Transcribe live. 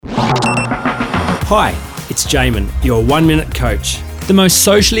Hi, it's Jaemin, your 1 Minute Coach. The most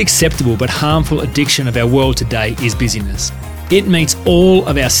socially acceptable but harmful addiction of our world today is busyness. It meets all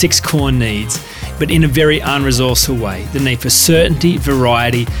of our 6 core needs, but in a very unresourceful way. The need for certainty,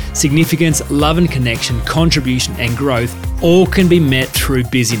 variety, significance, love and connection, contribution and growth all can be met through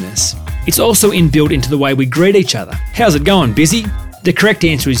busyness. It's also inbuilt into the way we greet each other. How's it going, busy? The correct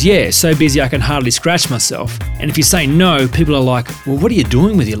answer is yeah, so busy I can hardly scratch myself. And if you say no, people are like, well, what are you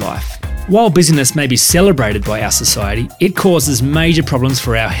doing with your life? While busyness may be celebrated by our society, it causes major problems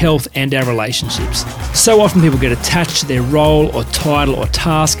for our health and our relationships. So often people get attached to their role or title or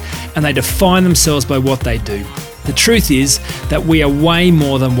task, and they define themselves by what they do. The truth is that we are way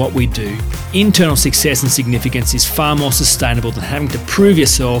more than what we do. Internal success and significance is far more sustainable than having to prove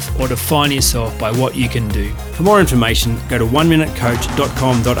yourself or define yourself by what you can do. For more information, go to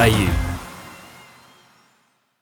oneminutecoach.com.au.